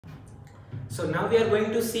So now we are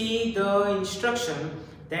going to see the instruction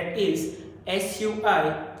that is SUI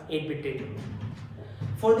 8-bit data.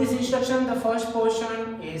 For this instruction, the first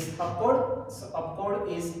portion is opcode. So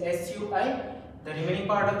opcode is SUI. The remaining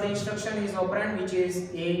part of the instruction is operand, which is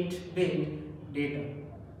 8-bit data.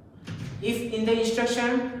 If in the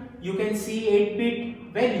instruction you can see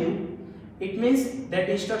 8-bit value, it means that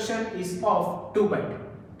the instruction is of 2 byte.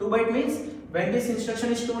 2 byte means when this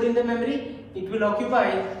instruction is stored in the memory, it will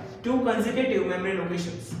occupy 2 consecutive memory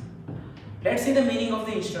locations. Let's see the meaning of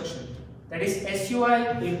the instruction. That is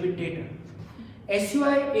SUI 8-bit data.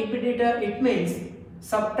 SUI 8-bit data, it means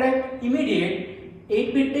subtract immediate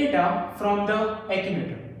 8-bit data from the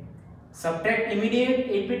accumulator. Subtract immediate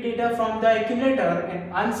 8-bit data from the accumulator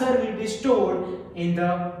and answer will be stored in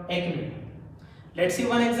the accumulator. Let's see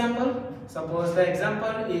one example. Suppose the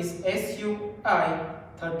example is SUI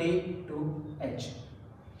 32H.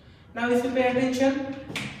 Now if you pay attention,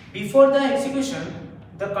 before the execution,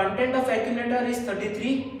 the content of accumulator is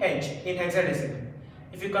 33H in hexadecimal.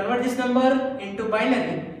 If you convert this number into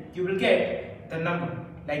binary, you will get the number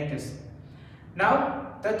like this.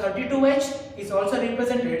 Now the 32H is also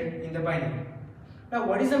represented in the binary. Now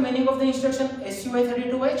what is the meaning of the instruction SUI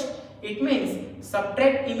 32H? It means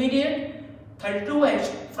subtract immediate 32H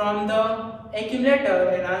from the accumulator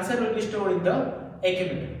and answer will be stored in the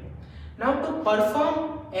accumulator. Now to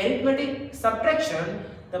perform arithmetic subtraction,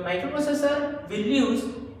 the microprocessor will use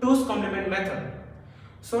 2's complement method.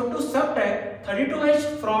 So to subtract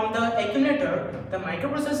 32H from the accumulator, the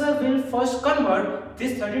microprocessor will first convert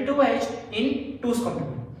this 32H in 2's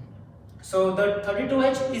complement. So the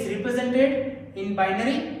 32H is represented in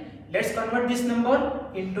binary. Let's convert this number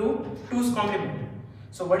into 2's complement.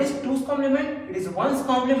 So what is 2's complement? It is 1's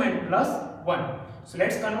complement plus 1. So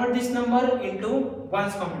let's convert this number into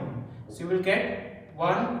 1's complement. So you will get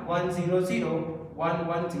 1 1 0 0 1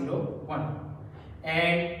 1 0 1.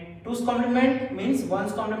 And 2's complement means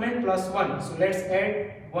 1's complement plus 1. So let's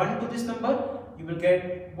add 1 to this number. You will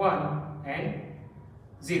get 1 and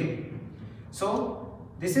 0. So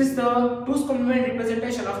this is the 2's complement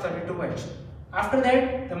representation of 32H. After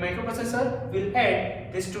that, the microprocessor will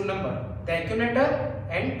add these two numbers, the accumulator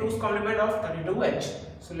and 2's complement of 32H.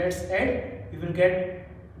 So let's add. You will get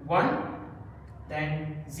 1,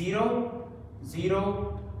 then 0,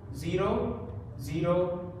 0, 0,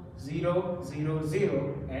 0, 0, 0,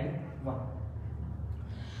 0 and 1.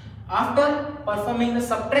 After performing the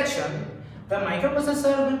subtraction, the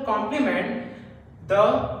microprocessor will complement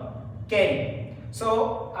the carry.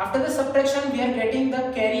 So after the subtraction, we are getting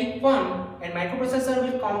the carry 1 and microprocessor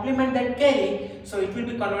will complement that carry, so it will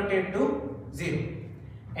be converted to 0.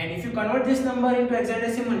 And if you convert this number into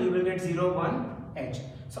hexadecimal, you will get 0, 1, H.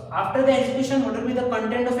 So after the execution, what will be the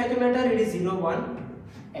content of accumulator? It is 0, 1,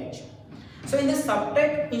 H. So in the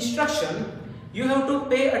subtract instruction, you have to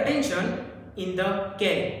pay attention in the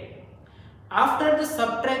carry. After the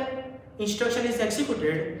subtract instruction is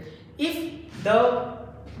executed, if the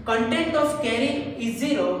content of carry is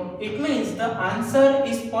 0, it means the answer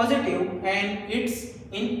is positive and it's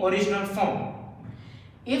in original form.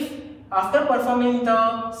 If after performing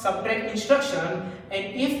the subtract instruction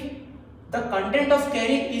and if the content of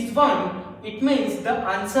carry is 1, it means the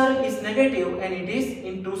answer is negative and it is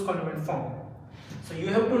in 2's complement form. So you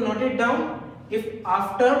have to note it down. If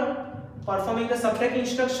after performing the subtract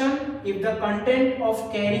instruction, if the content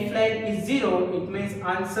of carry flag is 0, it means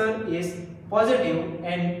answer is positive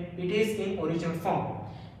and it is in original form.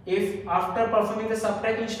 If after performing the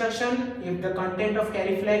subtract instruction, if the content of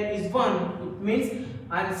carry flag is 1, it means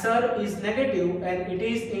answer is negative and it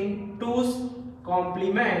is in 2's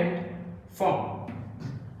complement form.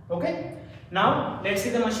 Okay. Now let's see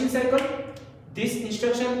the machine cycle. This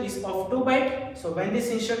instruction is of 2 byte. So when this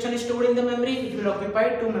instruction is stored in the memory, it will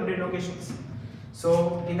occupy 2 memory locations.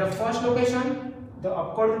 So in the first location, the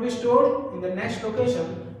opcode will be stored. In the next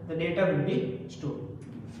location, the data will be stored.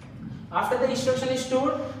 After the instruction is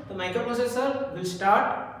stored, the microprocessor will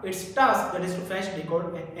start its task, that is to fetch,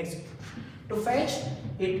 decode and execute. To fetch,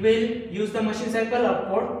 it will use the machine cycle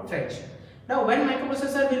opcode fetch. Now when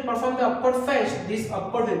microprocessor will perform the opcode fetch, this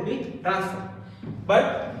opcode will be transferred.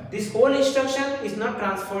 But this whole instruction is not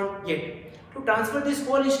transferred yet. To transfer this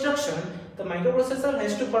whole instruction, the microprocessor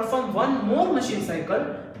has to perform one more machine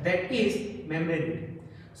cycle, that is memory read.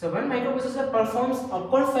 So when microprocessor performs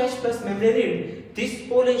opcode fetch plus memory read, this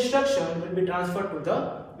whole instruction will be transferred to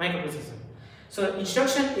the microprocessor. So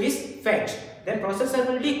instruction is fetch, then processor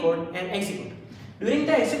will decode and execute. During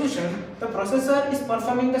the execution, the processor is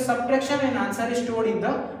performing the subtraction and answer is stored in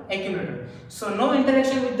the accumulator. So no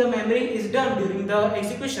interaction with the memory is done during the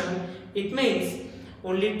execution. It means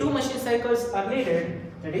only 2 machine cycles are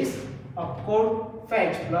needed, that is opcode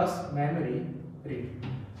fetch plus memory read.